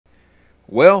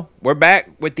Well, we're back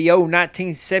with the old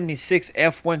 1976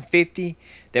 F-150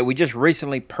 that we just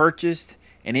recently purchased.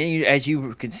 And then, as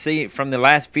you can see from the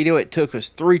last video, it took us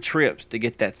 3 trips to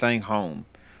get that thing home.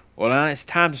 Well, now it's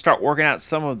time to start working out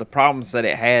some of the problems that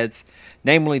it has,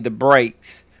 namely the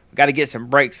brakes. We've got to get some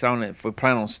brakes on it if we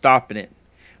plan on stopping it.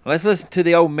 Well, let's listen to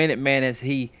the old Minuteman as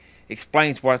he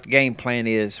explains what the game plan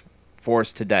is for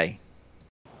us today.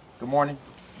 Good morning.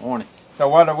 Morning. So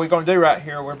what are we going to do right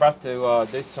here? We're about to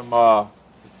do some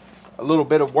a little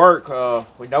bit of work.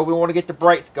 We know we want to get the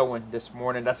brakes going this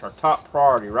morning. That's our top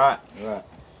priority, right? Right.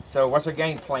 So what's our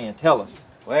game plan? Tell us.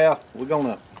 Well, we're going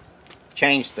to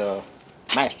change the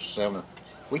master cylinder.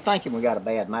 We thinking we got a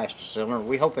bad master cylinder.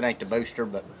 We hope it ain't the booster,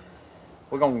 but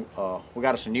we're going we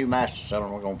got us a new master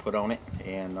cylinder we're going to put on it,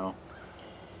 and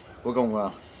we're going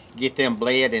to get them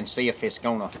bled and see if it's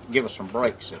going to give us some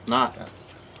brakes. If not,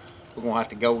 we're going to have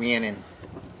to go in and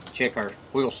check our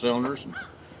wheel cylinders. And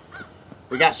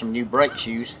we got some new brake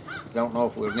shoes. Don't know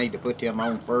if we'll need to put them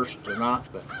on first or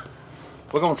not, but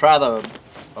we're going to try the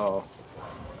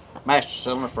master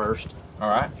cylinder first. All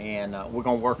right. And we're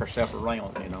going to work ourselves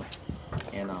around, you know.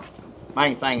 And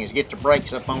main thing is get the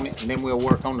brakes up on it, and then we'll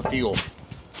work on the fuel.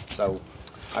 So,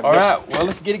 all right. Well,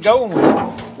 let's get it going with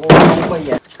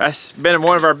it. That's been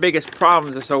one of our biggest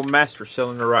problems, this old master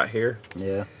cylinder right here.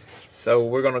 Yeah. So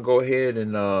we're going to go ahead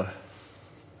and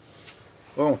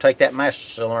we're going to take that master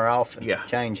cylinder off and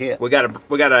change it. We got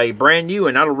a brand new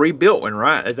and not a rebuilt one,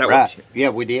 right? Is that right? What yeah,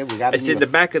 we did. We got it. It's in the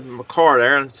back of my car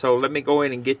there, and so let me go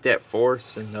in and get that for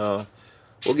us, and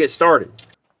we'll get started.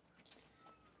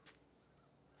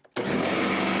 Come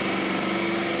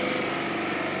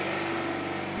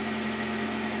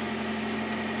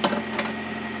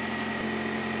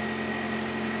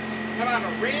on,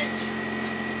 a wrench.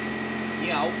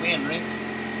 Yeah, old man wrench.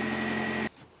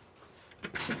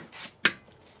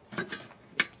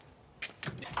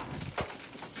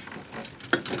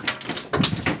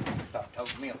 Stop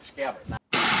toting me on the scabbard now.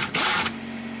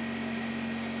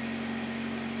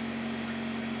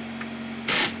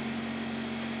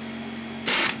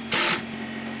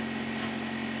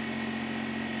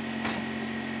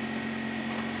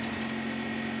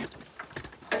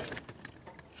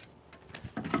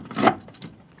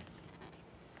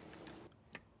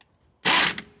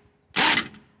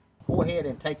 Go ahead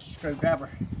and take your screwdriver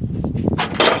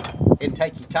and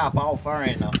take your top off there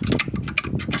and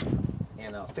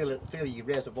fill your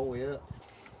reservoir up.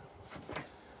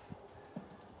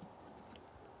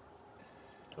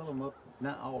 Fill them up,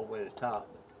 not all the way to the top,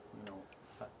 but, you know,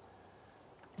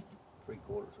 3/4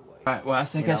 away. All right. Well, I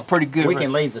think that's pretty good. We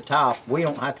can leave the top. We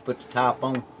don't have to put the top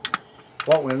on.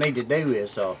 What we'll need to do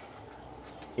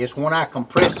is when I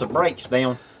compress the brakes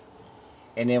down,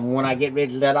 and then when I get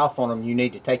ready to let off on them, you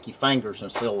need to take your fingers and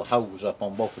seal the hose up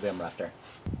on both of them right there.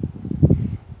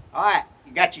 All right,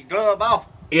 you got your glove off?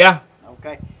 Yeah.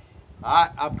 Okay. All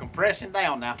right, I'm compressing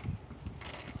down now.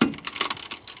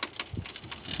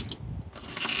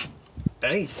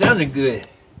 That ain't sounding good.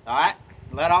 All right,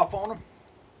 let off on them.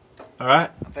 All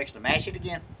right. I'm fixing to mash it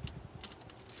again.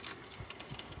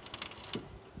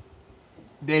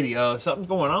 Daddy, something's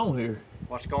going on here.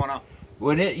 What's going on?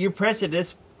 When you're pressing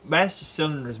this master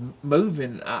cylinder's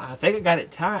moving, I think I got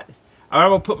it tight. All right,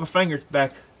 I'm gonna put my fingers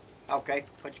back. Okay,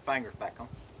 put your fingers back on.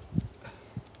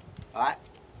 All right,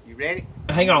 you ready?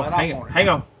 Hang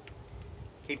on.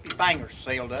 Keep your fingers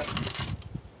sealed up.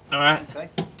 All right. Okay,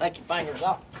 take your fingers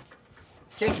off.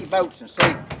 Check your bolts and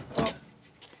see.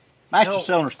 Master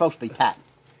cylinder's supposed to be tight.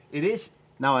 It is?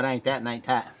 No, it ain't. That ain't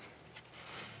tight.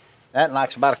 That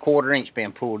like's about a 1/4 inch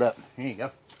being pulled up. Here you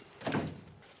go.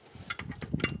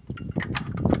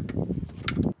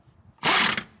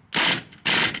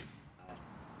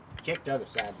 Check the other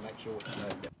side to make sure it's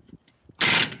snug up.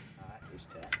 Alright, it's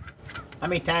tight. How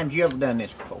many times you ever done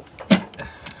this before?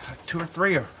 2 or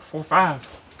 3 or 4 or 5.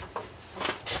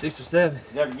 6 or 7.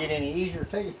 Did it ever get any easier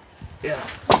to you? Yeah.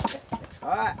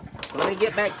 Alright, so let me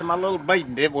get back to my little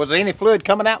beating. Was there any fluid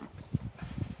coming out?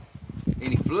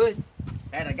 Any fluid?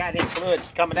 Had I got any fluid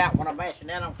coming out when I'm mashing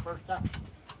that on first time?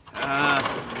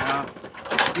 No.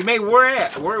 You mean where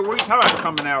at? Where are you talking about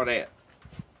coming out at?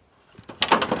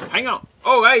 Hang on.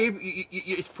 Oh, hey,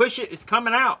 it's push it. It's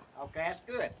coming out. Okay, that's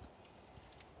good.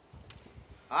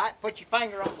 All right, put your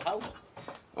finger on the hose.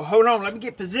 Oh, hold on. Let me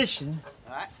get positioned.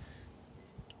 All right.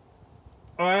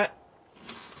 All right.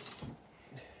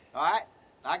 All right.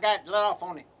 I got it let off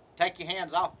on it. Take your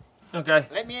hands off. Okay.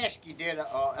 Let me ask you,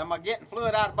 am I getting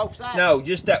fluid out of both sides? No,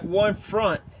 just that one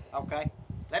front. Okay.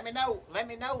 Let me know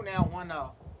now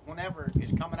whenever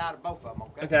it's coming out of both of them,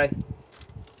 okay?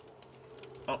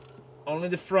 Okay. Only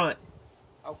the front.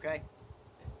 Okay.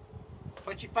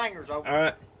 Put your fingers over. All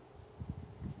right.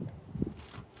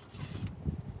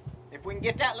 If we can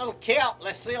get that little cap,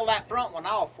 let's seal that front one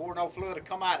off before no fluid will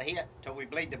come out of it till we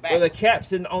bleed the back. Well, the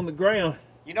cap's on the ground.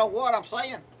 You know what I'm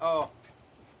saying?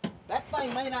 That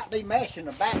thing may not be mashing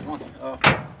the back one.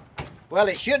 Well,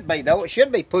 it should be though. It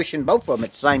should be pushing both of them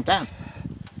at the same time.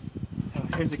 Oh,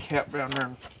 here's the cap down there.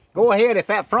 Go ahead, if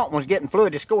that front one's getting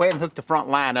fluid, just go ahead and hook the front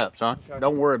line up, son. Okay.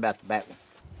 Don't worry about the back one.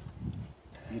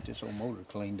 Get this old motor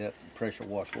cleaned up and pressure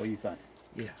washed. What do you think?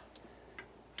 Yeah.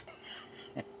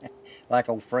 Like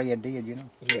old Fred did, you know?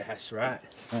 Yeah, that's right.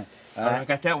 Right. I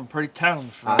got that one pretty tight on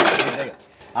the front. Right.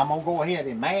 I'm going to go ahead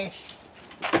and mash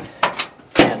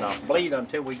and bleed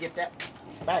until we get that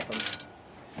back one.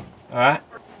 All right.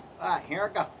 All right, here I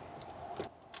go.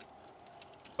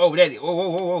 Oh, Daddy. Whoa, whoa,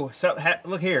 whoa, whoa. Something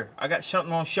look here. I got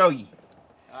something I want to show you.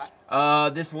 All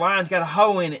right. This line's got a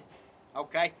hole in it.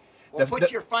 Okay. Well,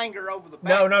 put your finger over the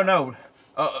back. No.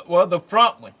 Well, the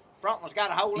front one. Front one's got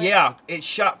a hole in it? Yeah, it's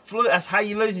shot fluid. That's how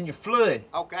you losing your fluid.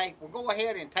 Okay. Well, go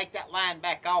ahead and take that line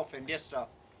back off and just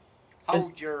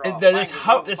hold your This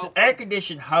air fingers.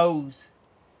 conditioning hose.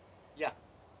 Yeah.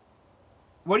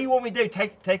 What do you want me to do?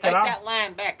 Take it off? Take that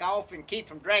line back off and keep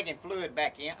from dragging fluid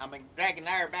back in. I mean, dragging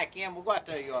air back in. We'll go out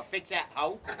to fix that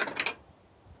hole.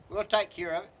 We'll take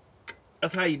care of it.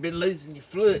 That's how you've been losing your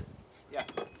fluid. Yeah.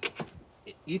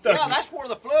 You thought Yeah, that's where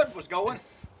the fluid was going.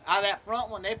 Out of that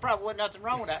front one, there probably wasn't nothing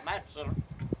wrong with that mattress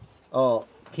cylinder.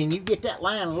 Can you get that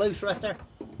line loose right there?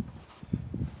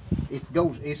 It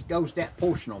goes that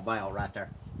portional valve right there.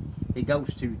 It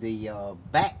goes to the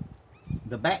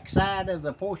back side of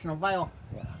the portional valve.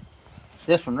 Yeah.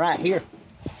 This one right here.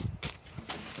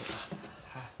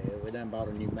 Yeah, we done bought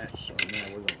a new mattress, so now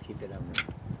we're gonna keep it on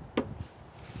there.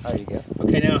 There you go.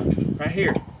 Okay, now right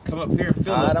here. Come up here and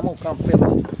fill it. All right, I'm gonna come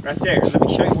fill it. Right there. Let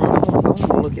me show you where. I'm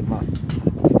gonna look at my.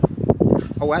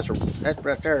 Oh, that's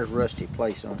right there, a rusty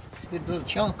place on. Good little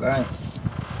chunk, right?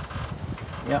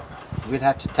 Yep. We'd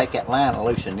have to take that line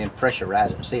loose and then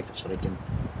pressurize it and see if it's leaking.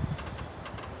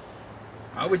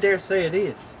 I would dare say it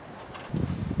is.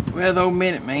 Well, the old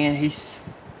Minute Man, he's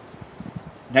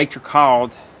nature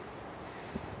called.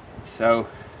 So,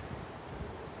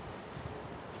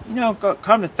 you know,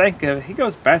 come to think of it, he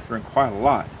goes bathroom quite a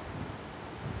lot.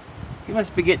 He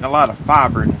must be getting a lot of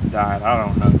fiber in his diet. I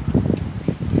don't know.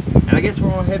 And I guess we're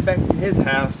going to head back to his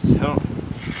house.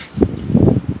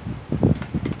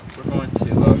 We're going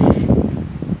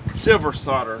to silver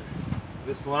solder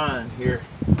this line here.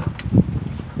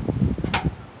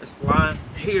 This line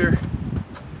here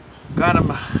got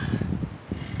him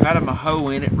a hole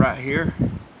in it right here.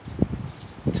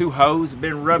 Two holes. Have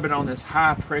been rubbing on this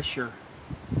high pressure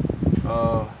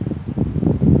line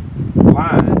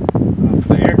for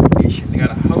the air conditioning. They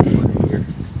got a hole in here,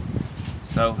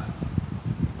 so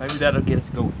maybe that'll get us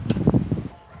going.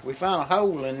 We found a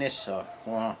hole in this.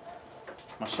 My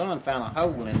son found a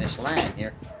hole in this line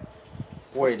here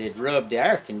where it had rubbed the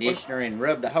air conditioner and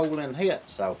rubbed a hole in it.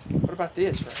 So what about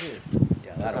this right here?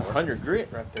 Yeah, that's 100 grit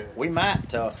right there. We might.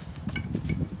 The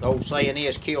old saying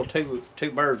is, kill two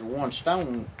birds with one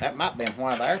stone. That might be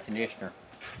why the air conditioner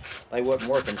they wasn't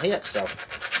working hit. So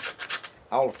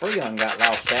all the freon got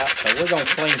lost out. So we're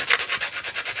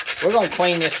gonna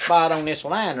clean this spot on this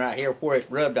line right here where it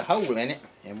rubbed a hole in it,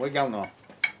 and we're gonna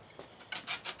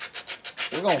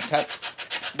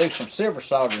do some silver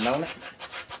soldering on it.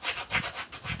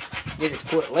 Get it to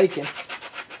quit leaking.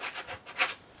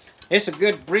 It's a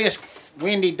good brisk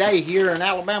windy day here in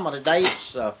Alabama today.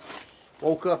 It's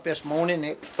woke up this morning.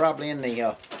 It was probably in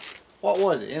the what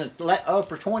was it, in the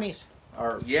upper 20s?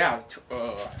 Or yeah, it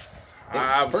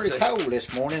was pretty cold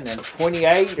this morning, and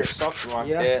 28 or something like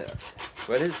that.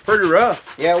 But it's pretty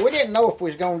rough. Yeah, we didn't know if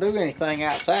we was gonna do anything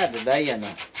outside today, and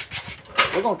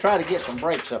we're gonna try to get some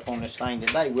brakes up on this thing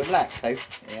today. We'd like to,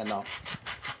 and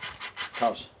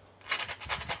because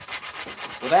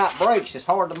without brakes, it's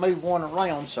hard to move one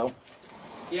around. So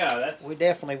yeah, we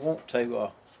definitely want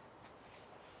to.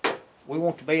 We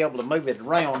want to be able to move it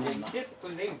around. You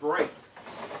typically need brakes.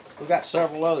 We got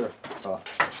several other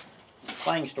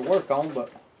things to work on,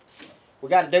 but we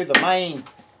got to do the main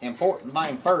important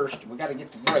thing first. We got to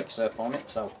get the brakes up on it.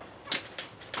 So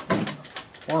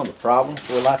one of the problems,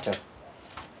 we like to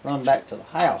run back to the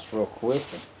house real quick.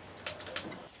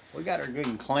 We got her good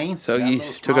and clean. So you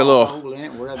took a little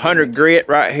 100 grit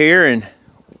right here and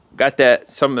got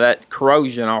some of that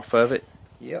corrosion off of it.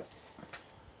 Yep.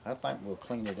 I think we'll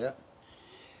clean it up.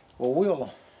 Well,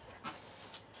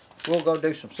 we'll go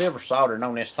do some silver soldering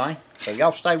on this thing. So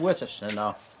y'all stay with us, and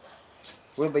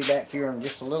we'll be back here in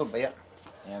just a little bit.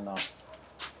 And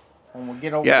when we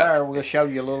get over there, we'll show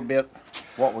you a little bit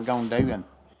what we're gonna do. And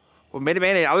Well,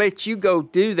 man, I'll let you go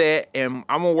do that, and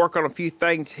I'm gonna work on a few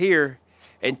things here.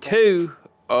 And two,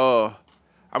 I'm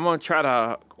gonna try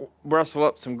to rustle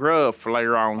up some grub for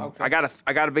later on. Okay. I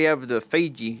gotta be able to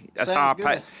feed you. That's Sounds how I good.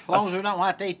 pay. As long as we don't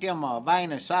have to eat them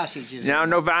Vienna sausages.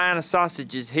 No Vienna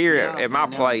sausages here at my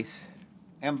place.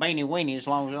 And beanie weenie, as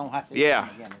long as we don't have to eat Yeah,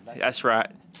 them again today. that's right.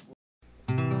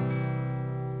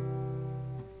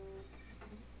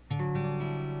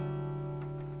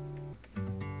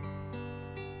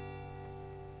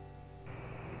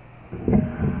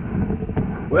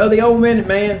 Well, the old minute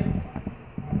man,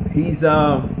 he's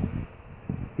off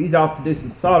to do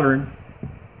some soldering.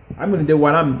 I'm gonna do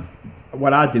what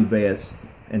I do best,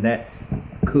 and that's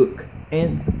cook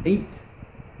and eat,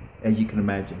 as you can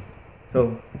imagine.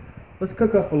 So let's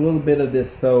cook up a little bit of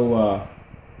this. So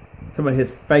some of his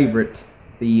favorite,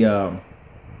 the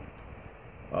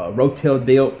rotel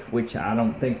dip, which I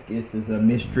don't think this is a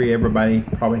mystery. Everybody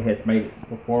probably has made it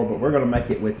before, but we're gonna make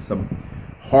it with some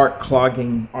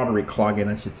artery clogging,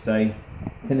 I should say,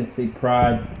 Tennessee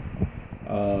Pride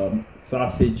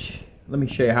sausage. Let me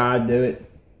show you how I do it.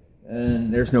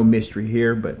 And there's no mystery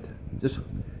here, but just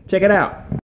check it out.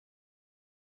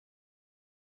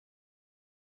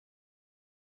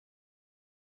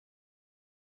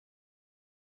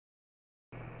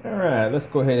 All right, let's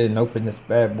go ahead and open this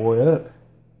bad boy up.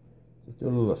 Just do a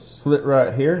little slit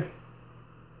right here.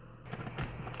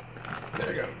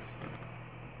 There it goes.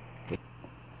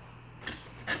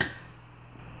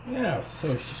 Yeah,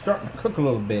 so she's starting to cook a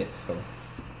little bit, so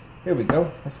here we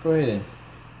go. Let's go ahead and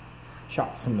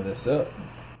chop some of this up.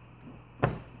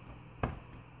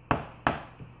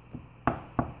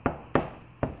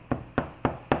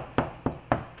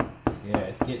 Yeah,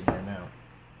 it's getting there now.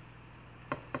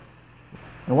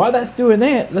 And while that's doing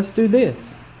that, let's do this.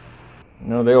 You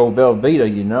know, the old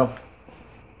Velveeta, you know.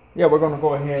 Yeah, we're going to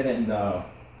go ahead and,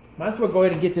 might as well go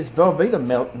ahead and get this Velveeta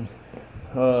melting.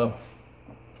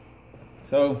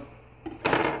 So,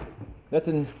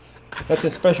 nothing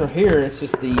special here. It's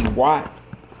just the white,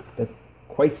 the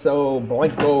queso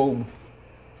blanco.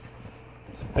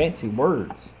 Some fancy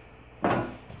words.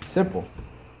 Simple.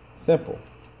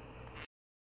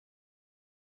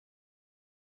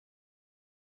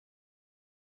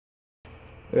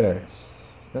 There's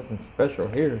nothing special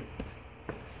here.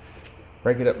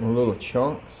 Break it up in little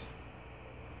chunks.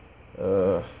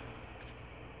 What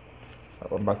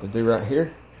I'm about to do right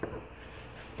here.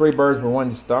 3 birds with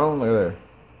 1 stone. Look at there.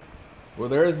 Well,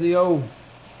 there's the old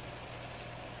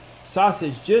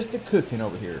sausage just a-cooking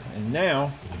over here. And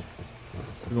now,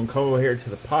 we're going to come over here to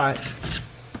the pot.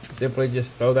 Simply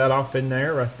just throw that off in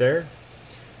there, right there.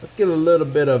 Let's get a little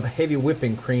bit of heavy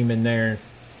whipping cream in there.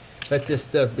 Let this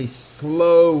stuff be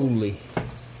slowly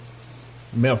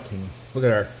melting. Look at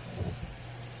her.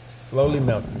 Slowly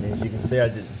melting. As you can see, I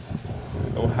didn't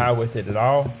go high with it at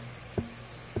all.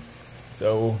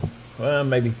 So, well,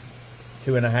 maybe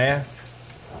 2.5.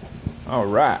 All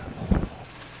right.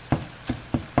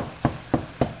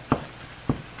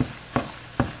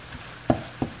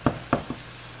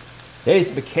 He's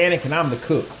the mechanic and I'm the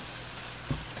cook.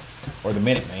 Or the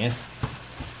minute man.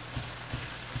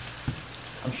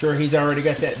 I'm sure he's already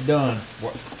got that done.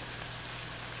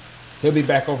 He'll be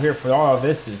back over here for all of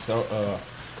this is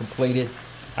completed.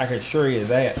 I can assure you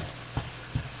that.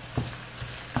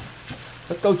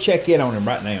 Let's go check in on him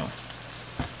right now.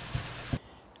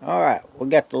 All right, we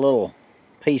got the little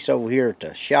piece over here at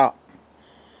the shop.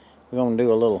 We're going to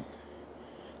do a little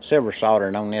silver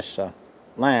soldering on this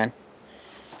line.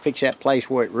 Fix that place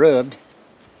where it rubbed.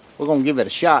 We're going to give it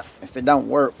a shot. If it don't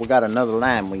work, we got another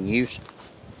line we can use.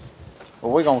 But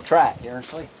we're going to try it here and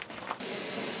see.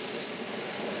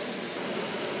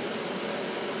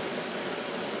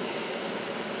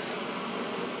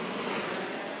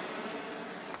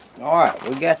 All right,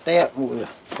 we got that. We'll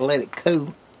let it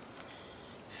cool.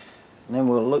 And then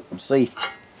we'll look and see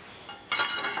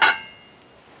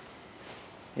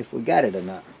if we got it or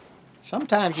not.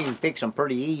 Sometimes you can fix them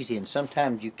pretty easy and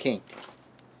sometimes you can't.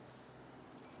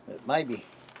 But maybe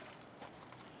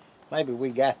we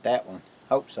got that one.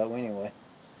 Hope so anyway.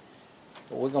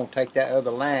 But we're going to take that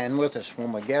other line with us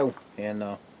when we go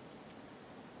and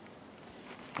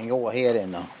go ahead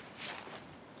and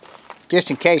just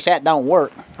in case that don't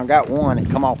work, I got one that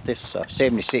come off this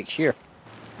 76 here.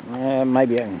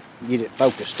 Maybe I can get it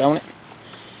focused on it.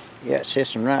 Yeah, it's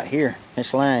this one right here,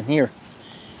 this line here.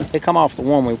 It come off the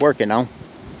one we're working on.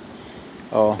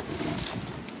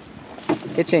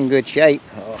 It's in good shape.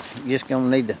 You're just gonna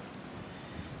need to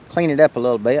clean it up a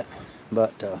little bit,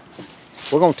 but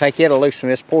we're gonna take it loose from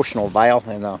this portional valve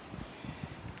and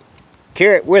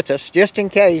carry it with us just in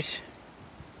case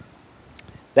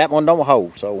that one don't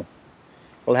hold. So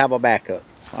we'll have a backup.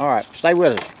 All right, stay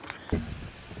with us.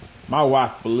 My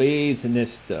wife believes in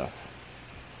this stuff,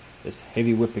 this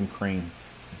heavy whipping cream.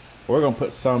 We're gonna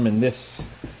put some in this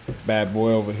bad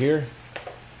boy over here.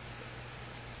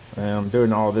 And I'm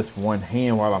doing all this with one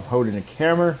hand while I'm holding the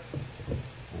camera.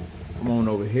 Come on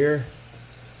over here.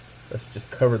 Let's just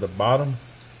cover the bottom.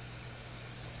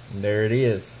 And there it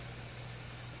is.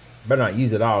 Better not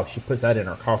use it all. She puts that in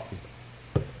her coffee.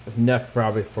 That's enough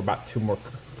probably for about 2 more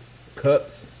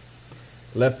cups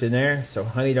left in there, so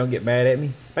honey don't get mad at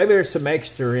me. Maybe there's some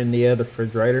extra in the other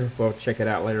refrigerator. We'll check it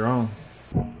out later on.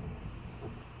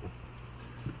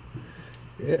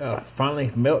 Yeah,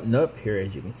 finally melting up here,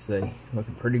 as you can see.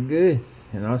 Looking pretty good.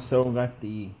 And also got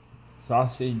the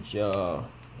sausage,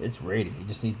 it's ready. It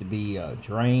just needs to be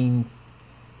drained.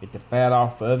 Get the fat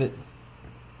off of it.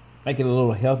 Make it a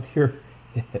little healthier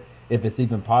if it's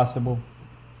even possible.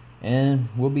 And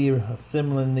we'll be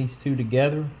assembling these two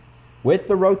together with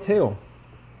the rotel.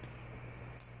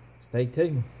 Stay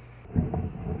tuned.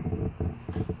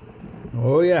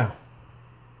 Oh yeah.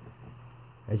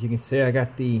 As you can see, I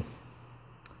got the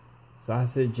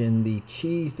sausage and the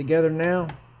cheese together now.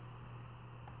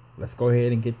 Let's go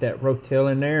ahead and get that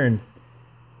rotel in there, and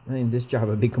I think this job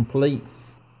will be complete.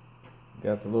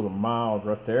 Got a little mild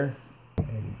right there.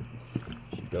 And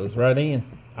she goes right in.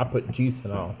 I put juice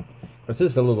and all. But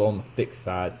this is a little on the thick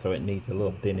side, so it needs a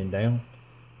little thinning down.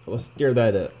 So let's stir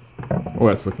that up. Oh,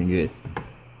 that's looking good.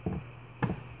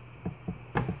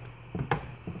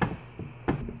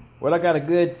 Well, I got a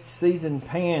good seasoned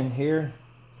pan here.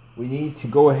 We need to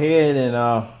go ahead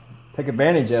and take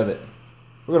advantage of it.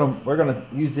 We're gonna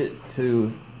use it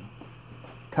to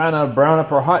kind of brown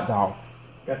up our hot dogs.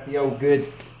 Got the old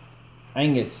good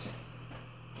Angus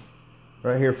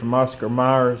right here from Oscar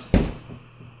Myers.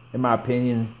 In my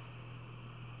opinion,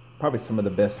 probably some of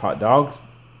the best hot dogs.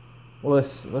 Well,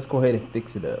 let's go ahead and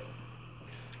fix it up.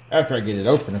 After I get it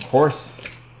open, of course.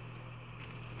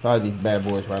 Fire these bad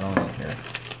boys right on in here.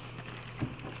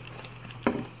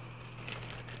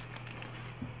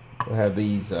 We'll have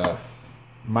these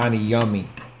mighty yummy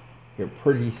here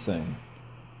pretty soon.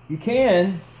 You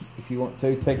can, if you want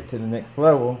to, take it to the next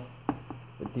level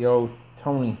with the old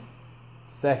Tony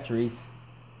Chachere's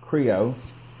Creole.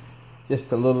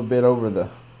 Just a little bit over the,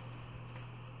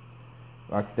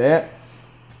 like that.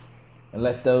 And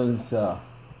let those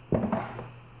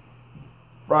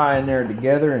fry in there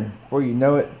together, and before you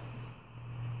know it,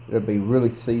 it'll be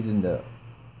really seasoned up.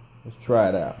 Let's try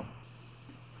it out.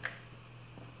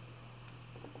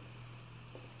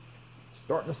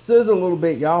 Starting to sizzle a little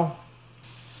bit, y'all.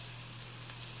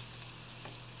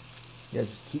 Yeah,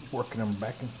 just keep working them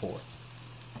back and forth.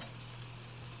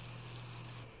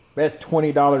 Best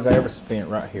 $20 I ever spent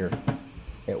right here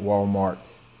at Walmart.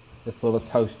 This little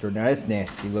toaster. Now it's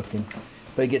nasty looking,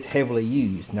 but it gets heavily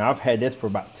used. Now I've had this for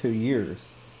about 2 years.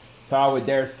 So I would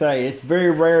dare say it's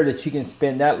very rare that you can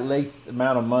spend that least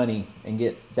amount of money and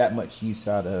get that much use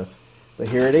out of. But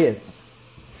here it is.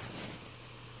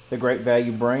 The Great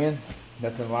Value brand.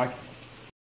 Nothing like it.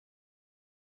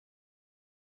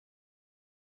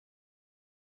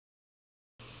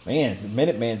 Man, the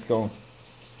Minute Man's going,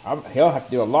 he'll have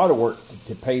to do a lot of work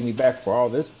to pay me back for all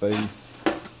this food.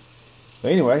 So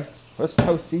anyway, let's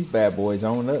toast these bad boys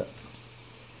on up.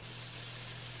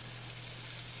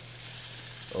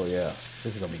 Oh yeah,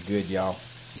 this is gonna be good, y'all.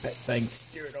 That thing,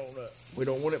 stir it on up. We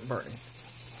don't want it burning.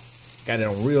 Got it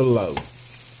on real low.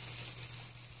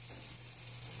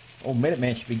 Old Minute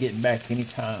Man should be getting back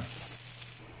anytime.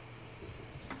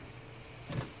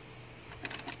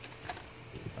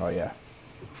 Oh yeah.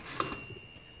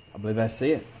 I believe that's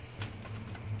it.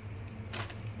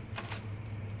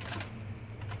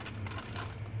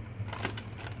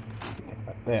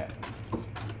 Like that.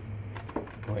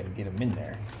 Go ahead and get them in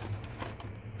there.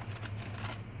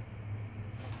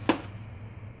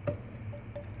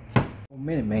 Old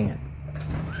Minute Man.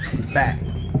 He's back.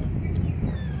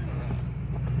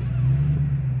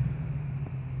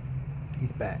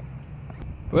 He's back.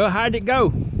 Well, how'd it go?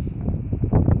 The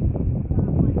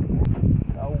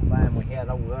old vine we had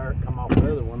over there come off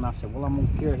the other one. I said, well, I'm going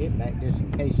to carry it back just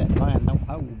in case that vine don't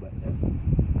hold. But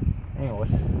anyway,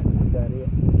 we got it.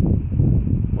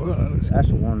 Well, that's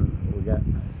the one we got.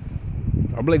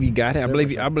 I believe you got it. I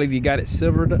believe you got it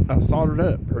soldered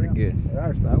up pretty good.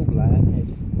 There's the old line.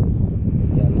 It's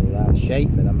got a little out of shape,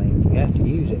 but I mean, if you have to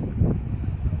use it,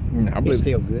 it's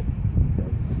still good.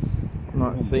 I'm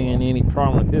not seeing any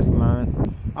problem with this line.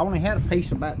 I only had a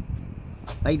piece about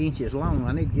 8 inches long.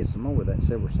 I need to get some more of that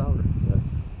silver solder. But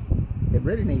it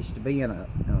really needs to be in a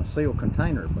sealed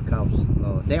container because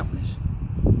dampness,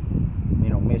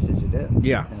 messes it up.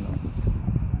 Yeah.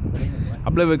 But anyway. I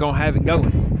believe we're gonna have it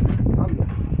going. Oh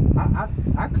yeah.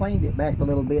 I cleaned it back a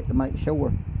little bit to make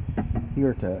sure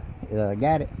here to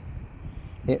got it.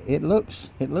 It looks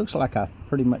like I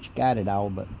pretty much got it all,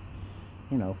 but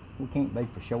you know, we can't be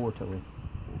for sure till we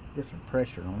get some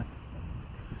pressure on it.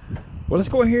 Well, let's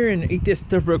go here and eat this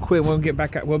stuff real quick. When we get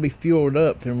back out, we'll be fueled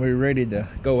up and we're ready to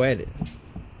go at it.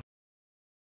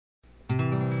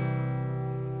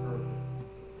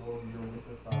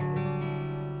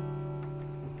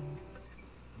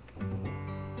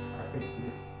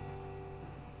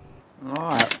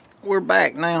 Alright, we're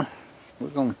back now. We're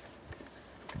going to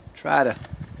try to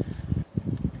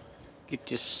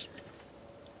get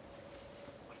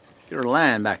our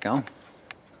line back on.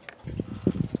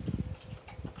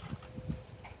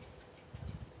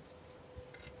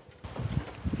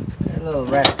 That little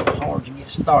rascal's hard to get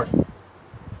started.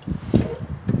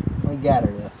 We got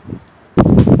her.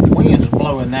 The wind's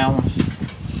blowing now.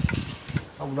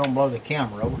 Hope we don't blow the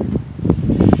camera over.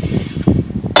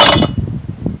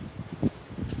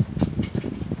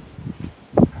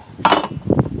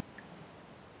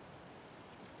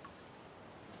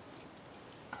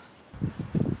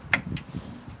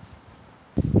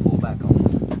 Pull back on.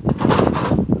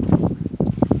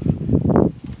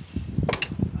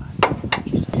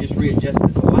 Just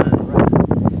readjusted the line, right?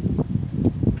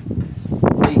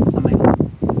 See, I mean,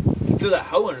 you feel that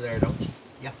hole under there, don't you?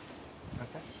 Yeah.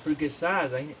 Right there. Pretty good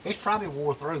size, ain't it? It's probably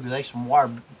wore through. There's some wire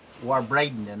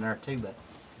braiding in there too, but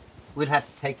we'd have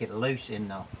to take it loose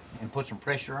and put some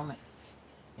pressure on it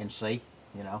and see,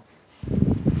 you know.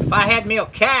 If I had me a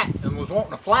cat and was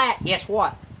wanting to fly it, guess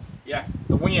what? Yeah.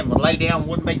 The wind would lay down,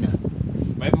 wouldn't be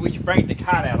nothing. Maybe we should bring the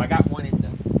kite out. I got one in the.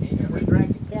 We drag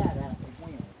the cat out the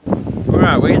wind. All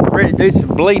right, we're ready to do some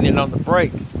bleeding on the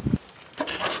brakes.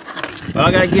 Well,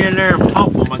 I gotta get in there and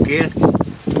pump them, I guess.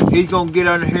 He's gonna get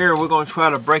under here and we're gonna try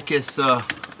to break this.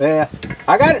 Yeah,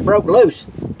 I got it broke loose.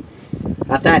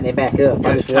 I tightened it back up.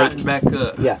 Got it tightened back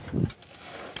up. Yeah.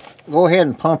 Go ahead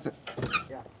and pump it.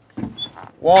 Yeah.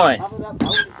 1, Pump it up,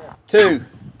 hold it down. 2,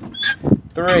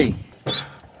 3.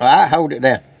 All right, hold it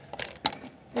down.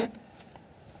 I'm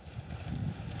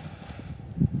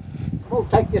gonna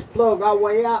take this plug all the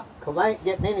way out because I ain't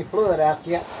getting any fluid out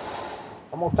yet.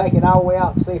 I'm gonna take it all the way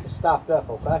out and see if it's stopped up,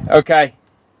 okay? Okay.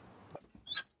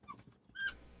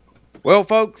 Well,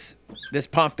 folks, this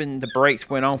pumping the brakes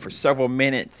went on for several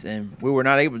minutes and we were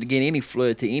not able to get any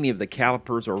fluid to any of the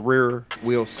calipers or rear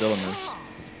wheel cylinders.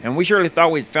 And we surely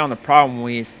thought we'd found the problem when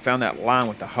we had found that line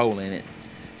with the hole in it.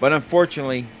 But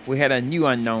unfortunately, we had a new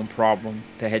unknown problem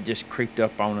that had just creeped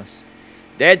up on us.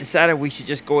 Dad decided we should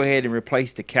just go ahead and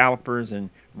replace the calipers and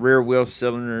rear wheel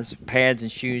cylinders, pads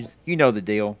and shoes. You know the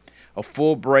deal. A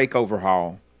full brake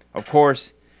overhaul. Of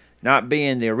course, not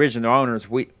being the original owners,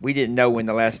 we didn't know when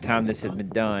the last time this had been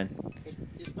done.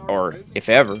 Or if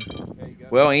ever.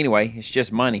 Well, anyway, it's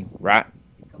just money, right?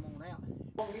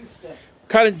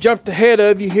 Kind of jumped ahead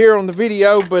of you here on the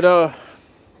video, but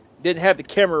didn't have the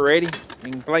camera ready.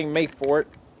 You can blame me for it.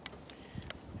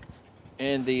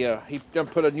 And he done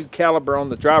put a new caliper on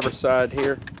the driver's side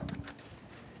here.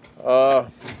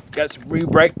 Got some new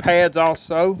brake pads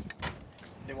also.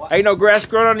 Ain't no grass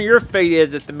growing under your feet,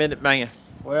 is it, the minute man?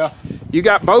 Well, you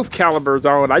got both calibers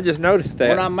on. I just noticed that.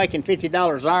 When I'm making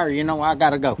 $50 an hour, you know I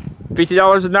gotta go.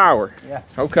 $50 an hour? Yeah.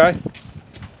 Okay. I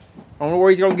don't know where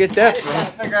he's gonna get that from. I just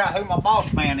gotta figure out who my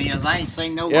boss man is. I ain't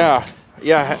seen no one.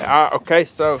 Yeah. Okay,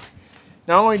 so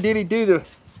not only did he do the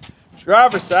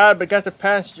driver's side, but got the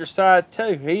passenger side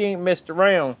too. He ain't messed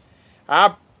around.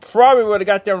 I probably would have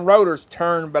got them rotors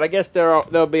turned, but I guess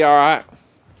they'll be all right.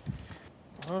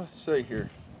 Well, let's see here.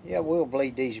 Yeah, we'll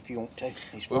bleed these if you want to.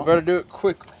 We better do it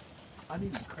quickly. I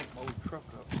need to crank my old truck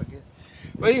up, I guess.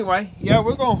 But anyway, yeah,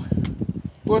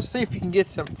 we'll see if you can get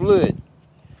some fluid.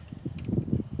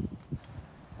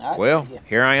 Well,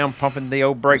 here I am pumping the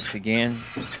old brakes again,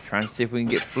 trying to see if we can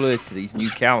get fluid to these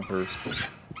new calipers.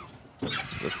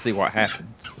 We'll see what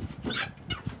happens.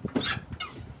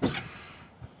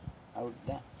 Hold it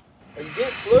down. Are you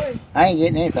getting fluid? I ain't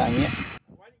getting anything yet.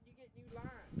 Why did you get new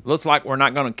lines? Looks like we're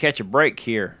not going to catch a break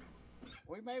here.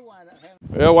 We may wind up having...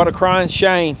 Well, what a crying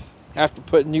shame after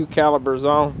putting new calipers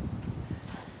on.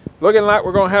 Looking like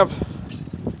we're going to have...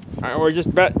 We're just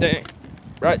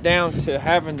right down to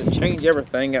having to change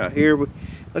everything out here. We're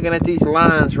looking at these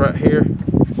lines right here.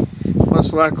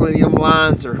 Most likely them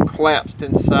lines are collapsed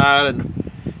inside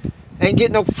and ain't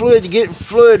getting no fluid. You're getting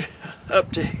fluid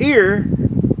up to here,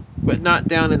 but not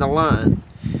down in the line.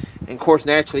 And of course,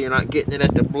 naturally, you're not getting it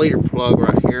at the bleeder plug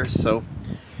right here. So,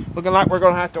 looking like we're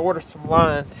going to have to order some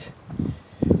lines.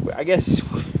 I guess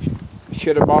we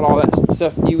should have bought all that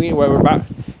stuff new anyway. We're about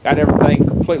got everything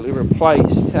completely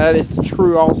replaced. That is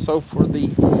true also for the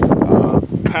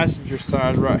passenger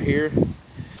side right here.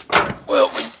 Well,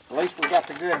 at least we got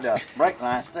the good brake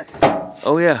line sticker.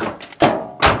 Oh yeah.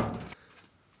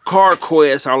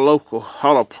 CarQuest, our local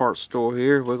auto parts store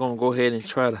here. We're gonna go ahead and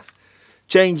try to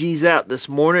change these out this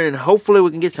morning, and hopefully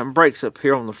we can get some brakes up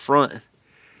here on the front.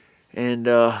 And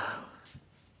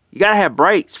you gotta have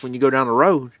brakes when you go down the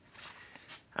road.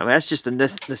 I mean, that's just a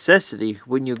necessity.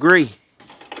 Wouldn't you agree?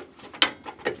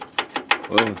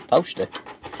 Well,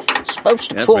 Supposed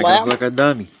to pull out. Like a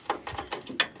dummy.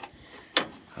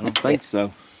 I don't think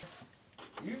so.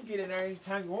 You can get in there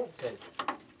anytime you want to.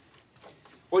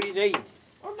 What do you need?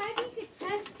 Or maybe you could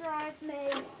test drive me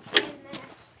in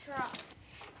this truck.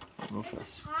 I don't know if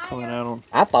that's pulling out on.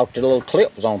 I thought the little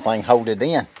clip was on thing hold it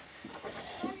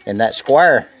in that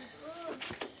square.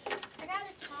 I got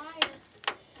a tire.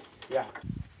 Yeah.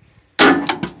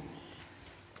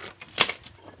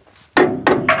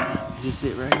 Is this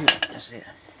it right here? That's it.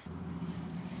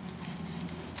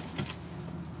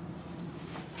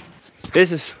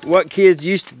 This is what kids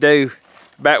used to do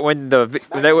back when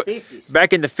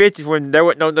back in the 50s when there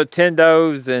wasn't no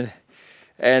Nintendos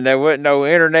and there wasn't no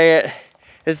internet.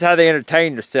 This is how they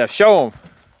entertained themselves. Show them.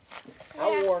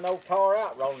 I wore no car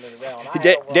out rolling it around.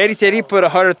 Daddy said he put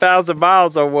 100,000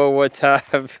 miles on one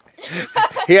time.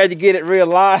 He had to get it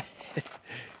realigned.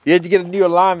 You had to get a new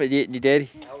alignment, didn't you, Daddy?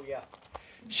 Oh yeah.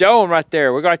 Show them right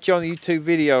there. We got you on the YouTube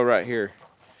video right here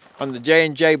on the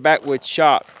J&J Backwoods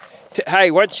shop.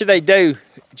 Hey, what should they do,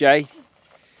 Jay?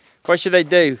 What should they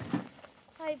do?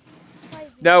 Play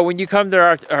No, when you come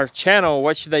to our channel,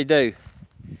 what should they do?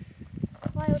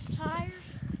 with tires?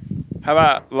 How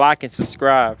about like and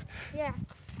subscribe? Yeah.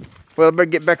 Well, I better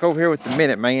get back over here with the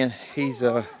Minute Man. He's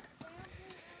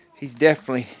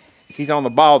definitely on the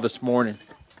ball this morning.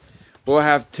 We'll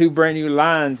have 2 brand new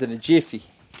lines in a jiffy.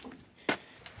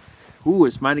 Ooh,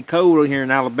 it's mighty cold here in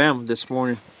Alabama this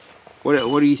morning. What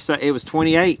do you say? It was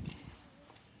 28.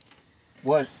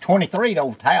 Was 23 to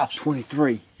old house.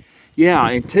 23. Yeah,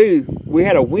 and 2, we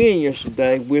had a wind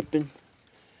yesterday whipping.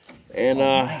 And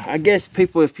I guess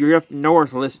people, if you're up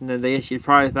north listening to this, you'd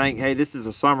probably think, hey, this is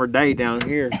a summer day down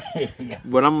here. Yeah.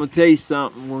 But I'm going to tell you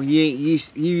something. When you ain't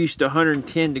used to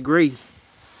 110 degrees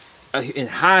in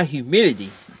high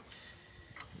humidity,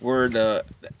 where the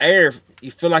air,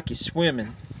 you feel like you're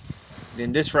swimming,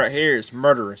 then this right here is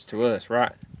murderous to us,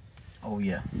 right? Oh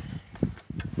yeah.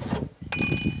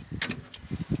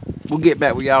 We'll get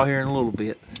back with y'all here in a little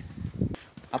bit.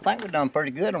 I think we've done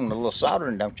pretty good on the little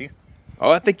soldering, don't you?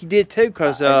 Oh, I think you did too,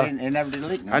 because it never did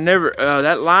leak. No. I never,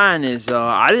 that line is,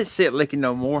 I didn't see it leaking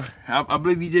no more. I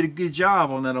believe you did a good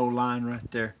job on that old line right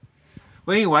there.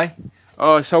 Well, anyway,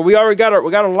 so we already got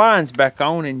our lines back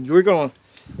on, and I'm gonna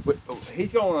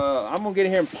get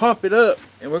in here and pump it up,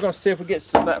 and we're gonna see if we get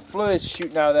some of that fluid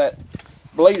shooting out of that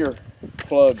bleeder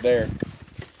plug there.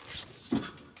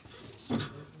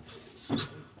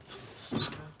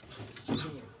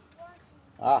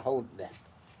 I'll hold that.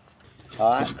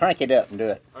 All right, crank it up and do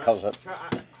it. Cause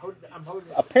I'm holding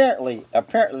it.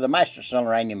 apparently the master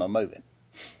cylinder ain't even moving.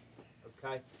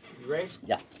 Okay, you ready?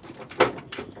 Yeah.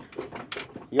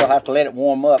 You'll have to let it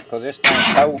warm up because this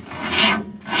thing's cold.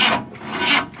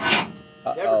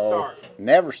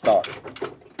 Never start.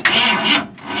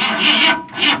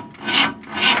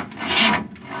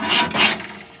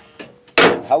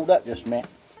 Hold up just a minute.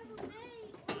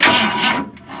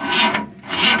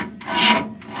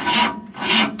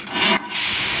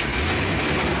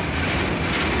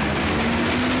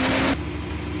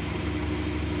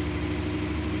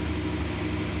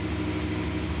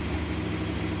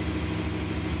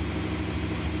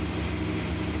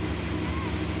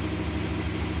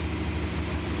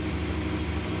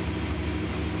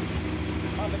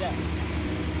 Pump it up.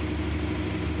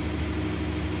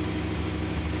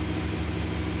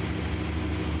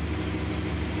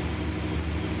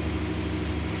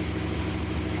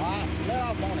 Alright, let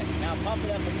off on it. Now pump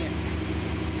it up again.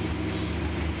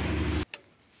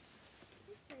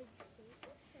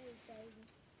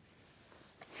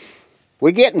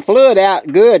 We're getting fluid out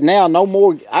good now, no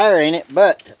more air in it,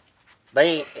 but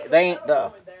they're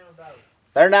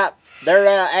not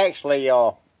actually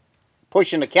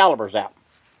pushing the calipers out.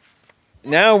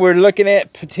 Now we're looking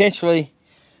at potentially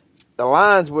the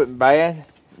lines wasn't bad.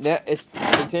 Now it's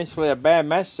potentially a bad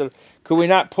master cylinder. Could we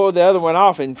not pull the other one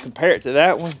off and compare it to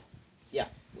that one? Yeah,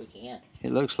 we can.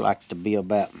 It looks like to be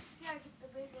about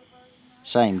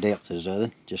same depth as the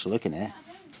other, just looking at it.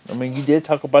 I mean, you did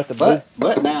talk about the blue.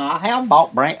 But now I have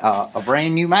bought a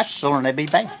brand new master cylinder, they'd be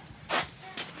bad.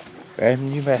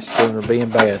 Brand new master cylinder being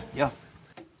bad. Yeah.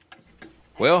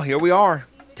 Well, here we are.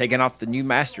 taking off the new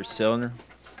master cylinder.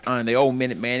 The old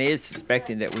Minuteman is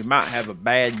suspecting that we might have a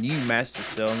bad new master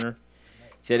cylinder.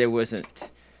 Said it wasn't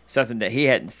something that he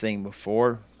hadn't seen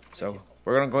before. So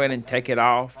we're going to go ahead and take it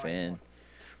off, and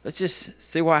let's just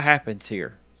see what happens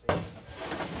here.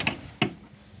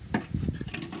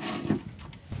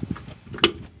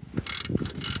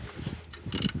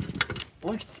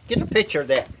 Look, get a picture of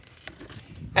that.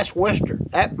 That's Western.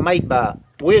 That made by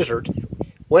Wizard,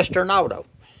 Western Auto.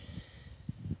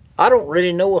 I don't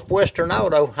really know if Western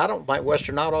Auto, I don't think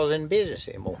Western Auto's in business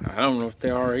anymore. I don't know if they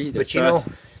are either. But you know,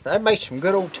 they make some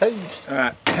good old tools.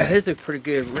 Alright, that is a pretty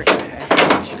good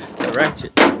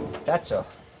ratchet. That's a...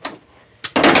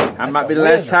 That might be the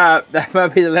last time. That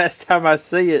might be the last time I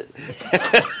see it.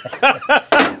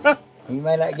 You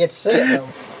may not get to see it though.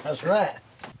 That's right.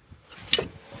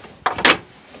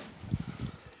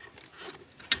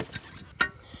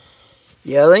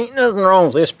 Yeah, there ain't nothing wrong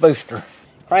with this booster.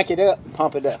 Crank it up,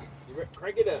 pump it up.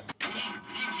 Crank it up.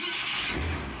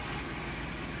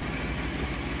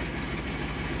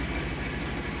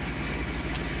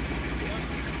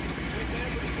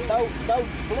 Throw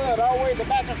blood all the way to the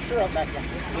back of the truck back there.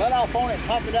 Let off on it,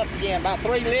 pump it up again. About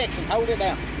 3 licks and hold it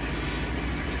down.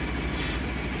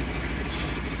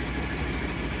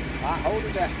 All right, hold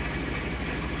it down.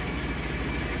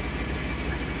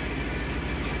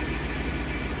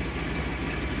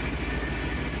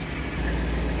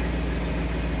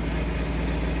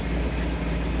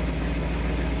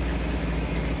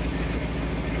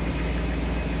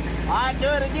 All right, do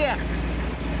it again.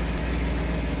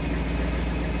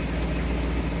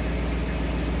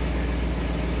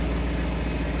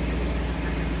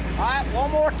 All right,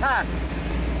 one more time.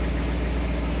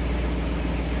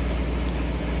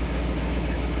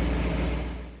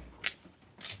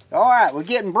 All right, we're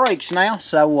getting brakes now,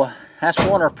 so that's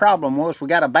what our problem was. We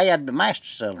got a bad master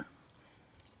cylinder.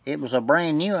 It was a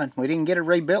brand new one. We didn't get a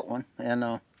rebuilt one,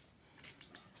 and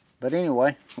but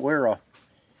anyway, we're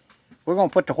gonna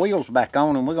put the wheels back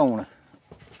on, and we're gonna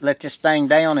let this thing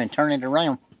down and turn it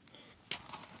around.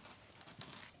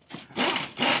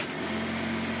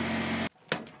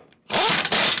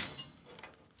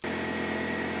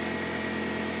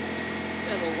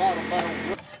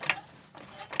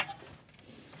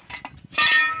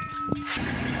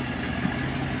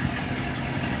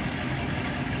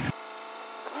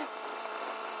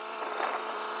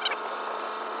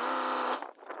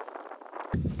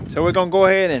 So we're gonna go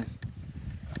ahead and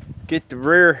get the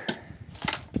rear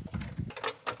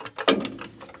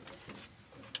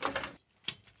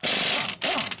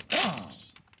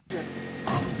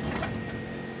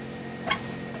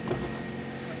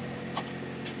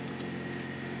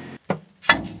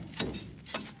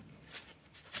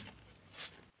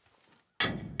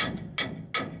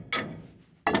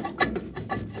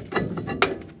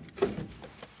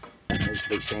needs to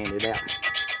be sanded out.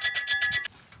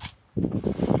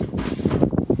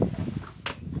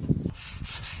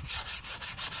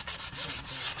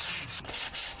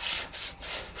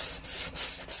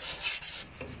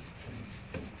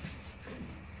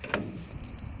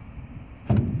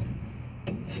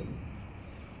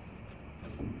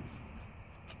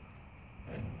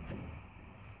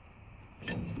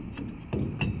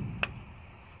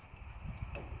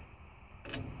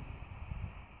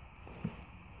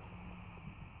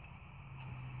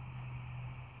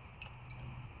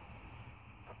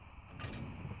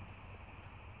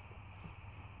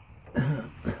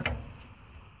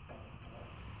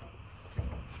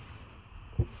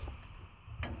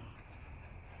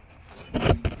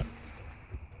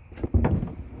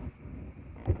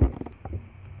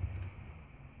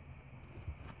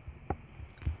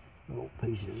 Little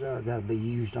pieces there got to be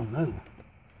used on those.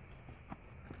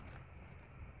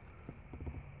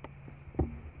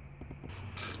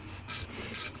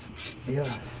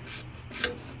 Yeah.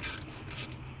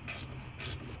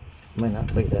 May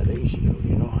not be that easy,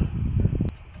 you know.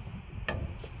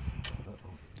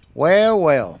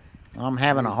 Well, I'm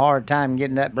having a hard time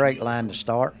getting that brake line to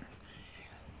start.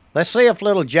 Let's see if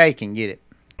little Jay can get it.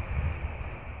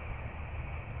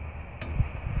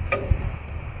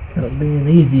 Not being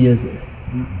easy, is it?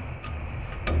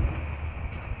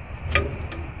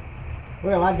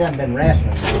 Well, I done been wrestling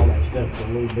with all that stuff for a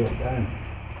little bit of time.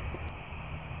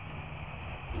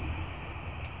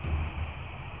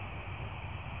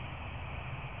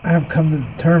 I've come to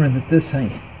determine that this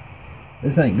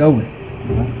ain't going.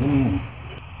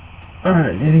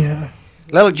 Alright, anyhow.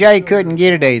 Little Jay couldn't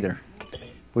get it either.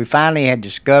 We finally had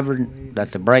discovered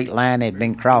that the brake line had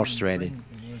been cross-threaded.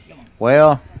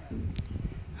 Well,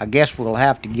 I guess we'll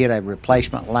have to get a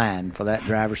replacement line for that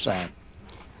driver's side.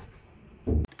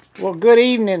 Well, good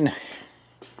evening,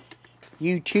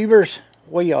 YouTubers.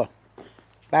 We are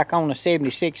back on the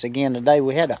 76 again today.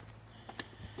 We had a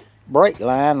brake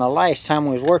line the last time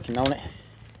we was working on it.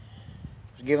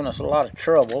 It was giving us a lot of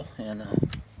trouble,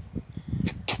 and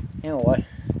anyway,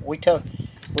 we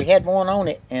had one on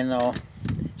it, and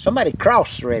somebody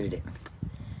cross-threaded it.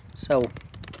 So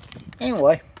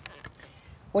anyway,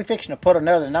 we fixing to put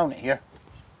another one on it here.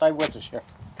 Stay with us here.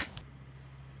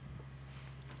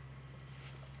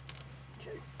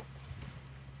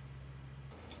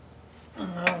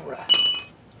 Alright.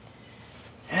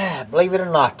 Believe it or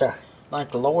not, there. Thank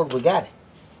the Lord we got it.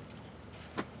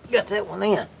 Got that one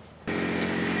in.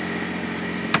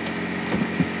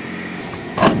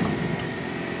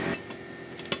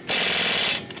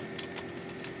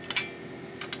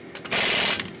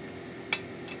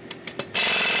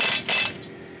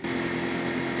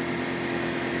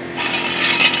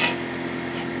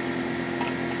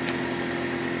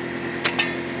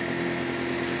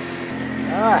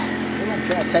 Alright, we're going to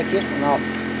try to take this one off.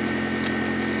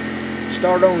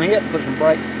 Start on the hip, put some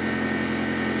brake.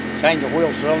 Change the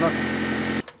wheel cylinder.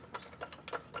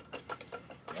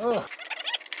 Ugh.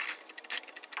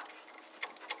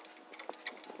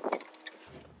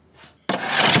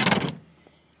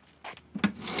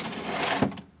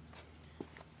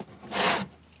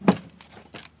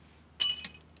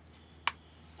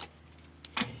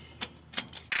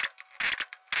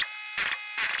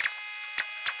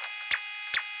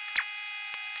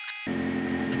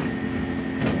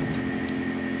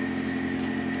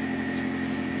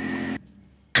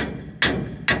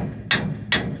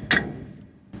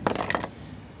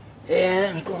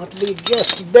 And it's going to be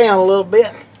adjusted down a little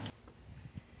bit.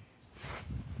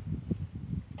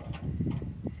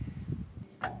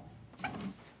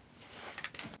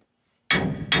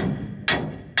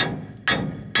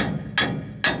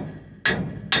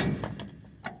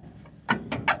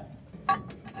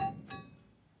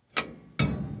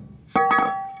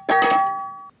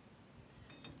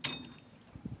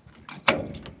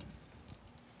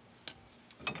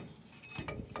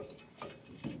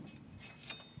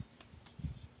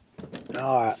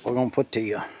 Alright, we're going to put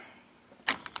the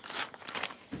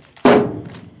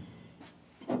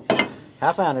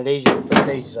I found it easy to put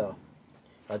these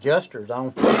adjusters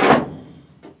on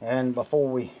and before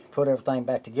we put everything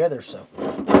back together, so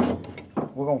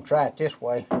we're going to try it this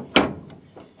way.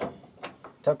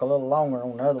 Took a little longer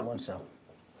on the other one, so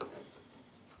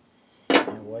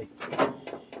anyway,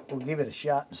 we'll give it a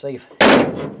shot and see if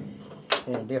it's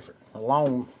any different. A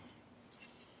long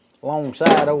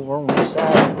side over on this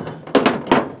side.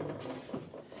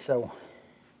 So,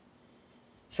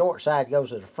 short side goes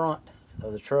to the front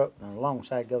of the truck and the long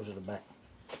side goes to the back.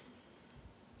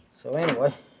 So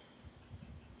anyway,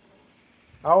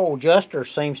 our adjuster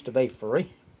seems to be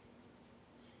free.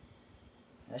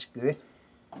 That's good.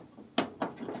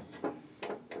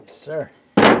 Yes, sir.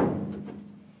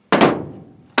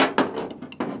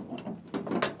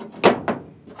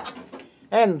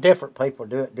 And different people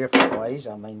do it different ways.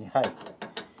 I mean, hey,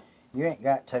 you ain't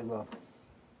got to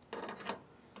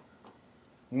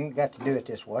do it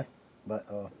this way, but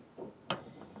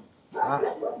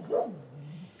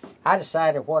I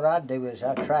decided what I'd do is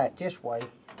I'd try it this way,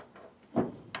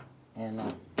 and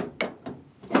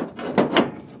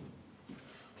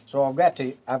so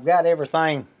I've got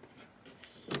everything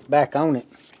back on it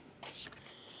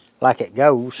like it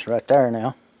goes right there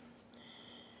now.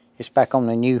 It's back on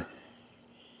the new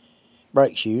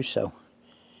brake shoes, so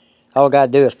all I got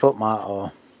to do is put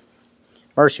my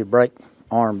Mercy brake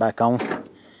arm back on.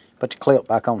 Put the clip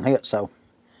back on it, so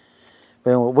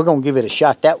we're going to give it a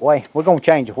shot that way. We're going to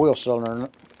change the wheel cylinder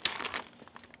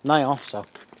now, so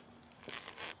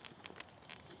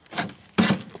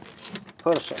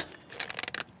put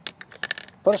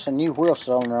us a new wheel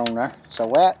cylinder on there.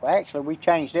 So actually we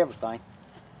changed everything.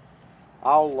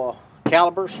 All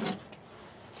calipers,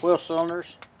 wheel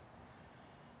cylinders,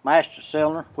 master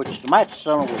cylinder, which the master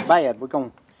cylinder was bad.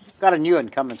 Got a new one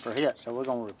coming for it, so we're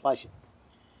going to replace it.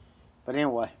 But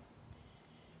anyway,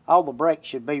 all the brakes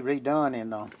should be redone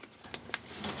and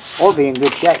or be in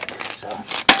good shape. So,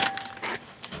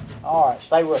 all right,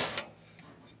 stay with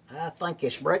me. I think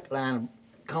this brake line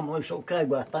come loose okay,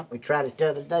 but I think we tried it the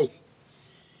other day.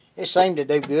 It seemed to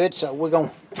do good, so we're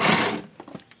gonna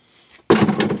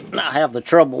not have the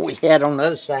trouble we had on the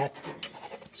other side.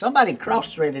 Somebody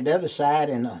cross-threaded the other side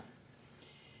and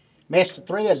messed the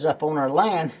threads up on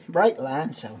our brake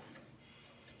line, so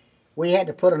we had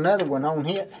to put another one on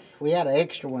it. We had an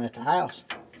extra one at the house.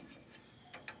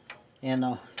 And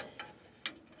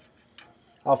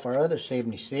off our other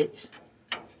 76.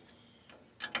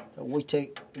 So we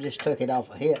just took it off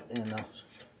a hit and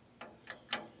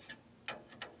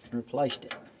replaced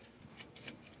it.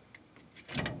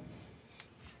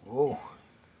 Whoa.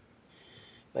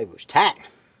 Baby was tight.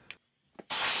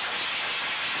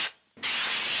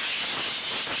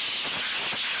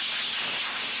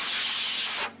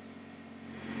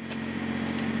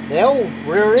 The old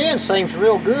rear end seems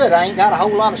real good. I ain't got a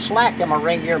whole lot of slack in my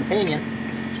ring gear and pinion.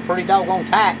 It's pretty doggone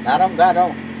tight. I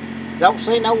don't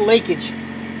see no leakage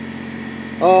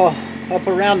up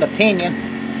around the pinion.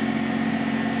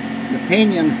 The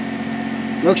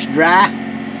pinion looks dry,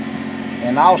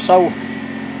 and also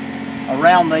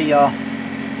around the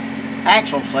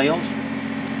axle seals.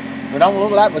 We don't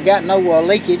look like we got no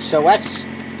leakage, so that's,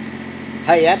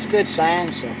 hey, that's a good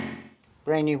sign. So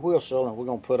brand new wheel cylinder we're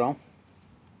gonna put on.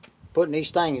 Putting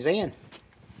these things in.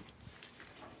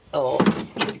 Oh,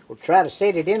 we'll try to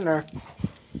set it in there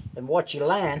and watch your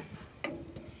line.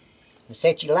 And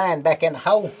set your line back in the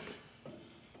hole.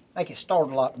 Make it start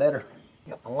a lot better.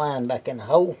 Got my line back in the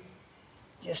hole.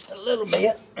 Just a little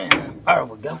bit. There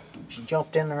we go. She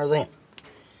jumped in there then.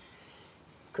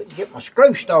 Couldn't get my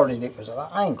screw started. It was at an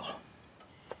angle.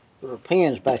 Put her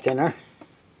pins back in there.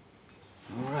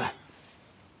 All right.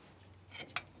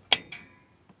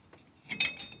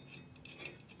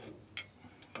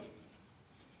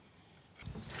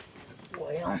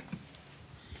 Well,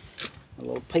 a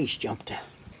little piece jumped out.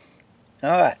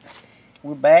 All right,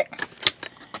 we're back.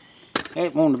 I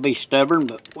didn't want to be stubborn,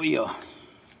 but we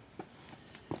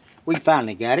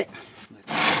finally got it.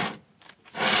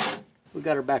 We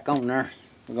got her back on there.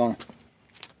 We're gonna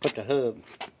put the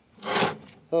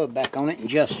hub back on it and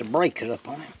adjust the brakes up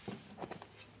on it.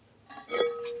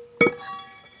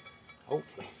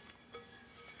 Hopefully,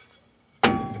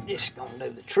 this is gonna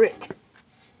do the trick.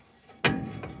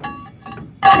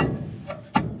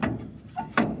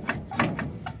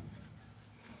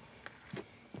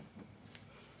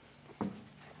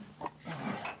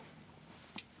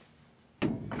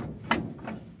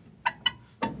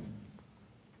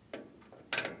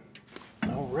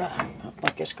 Alright, I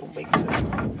think it's going to be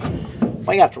good.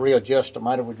 We have to readjust the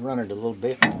motor. We'd run it a little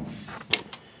bit.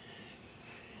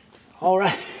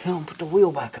 Alright, I'm going to put the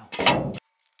wheel back on.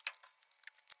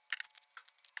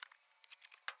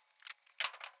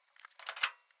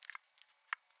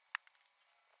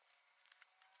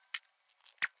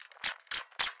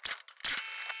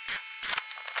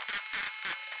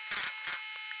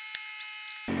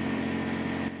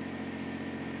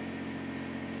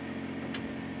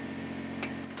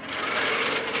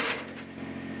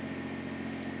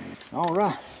 All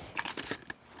right,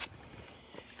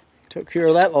 took care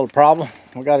of that little problem.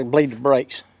 We got to bleed the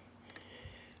brakes.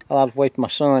 I'll have to wait till my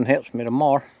son helps me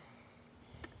tomorrow.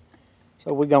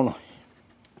 So we're gonna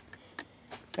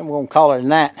call it a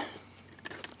night.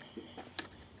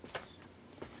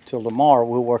 Till tomorrow,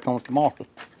 we'll work on it tomorrow,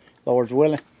 Lord's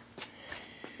willing.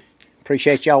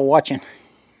 Appreciate y'all watching.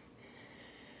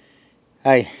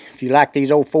 Hey, if you like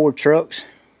these old Ford trucks,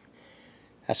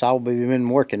 that's all we've been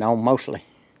working on mostly.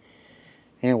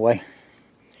 Anyway,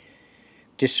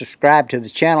 just subscribe to the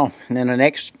channel, and then the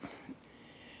next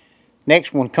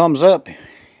one comes up,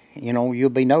 you know,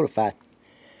 you'll be notified.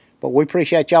 But we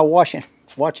appreciate y'all watching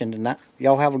tonight.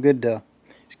 Y'all have a good it's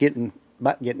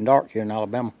about getting dark here in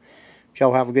Alabama.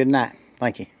 Y'all have a good night.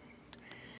 Thank you.